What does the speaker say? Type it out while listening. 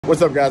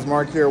What's up, guys?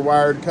 Mark here.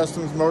 Wired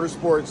Kustoms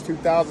Motorsports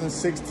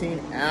 2016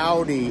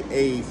 Audi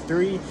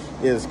A3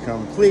 is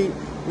complete.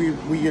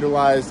 We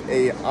utilized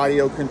a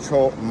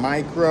Audiocontrol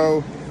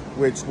Micro,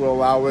 which will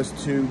allow us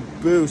to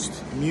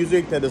boost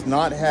music that does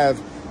not have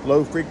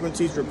low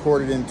frequencies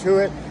recorded into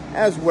it,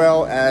 as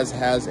well as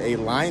has a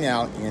line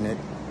out in it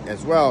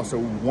as well. So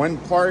one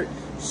part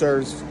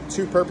serves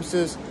two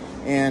purposes,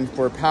 and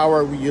for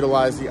power we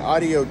utilize the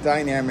Audio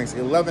Dynamics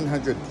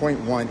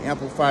 1100.1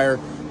 amplifier.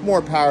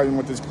 More power than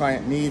what this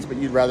client needs, but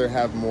you'd rather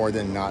have more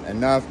than not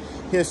enough.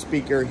 His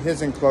speaker,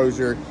 his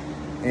enclosure,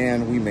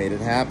 and we made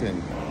it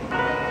happen.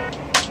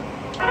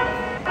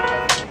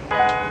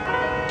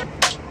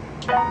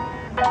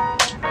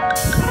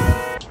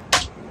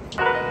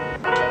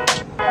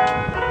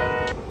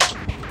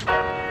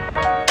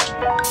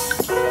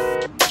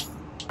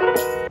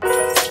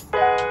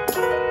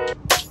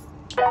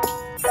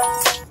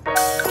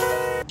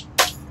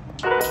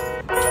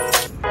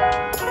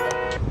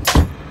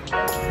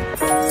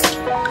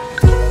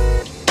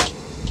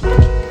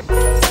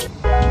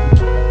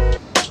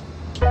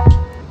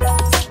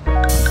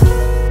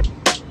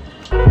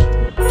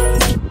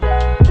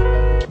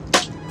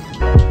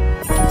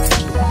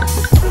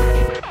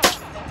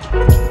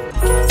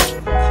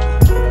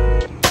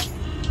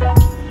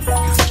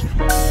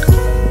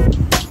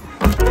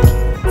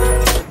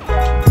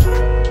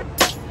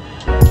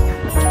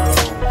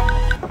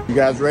 You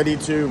guys ready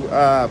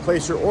to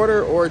place your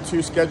order or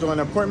to schedule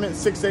an appointment?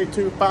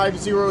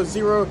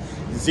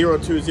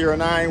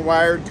 682-500-0209,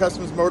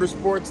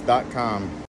 wiredkustomsmotorsports.com.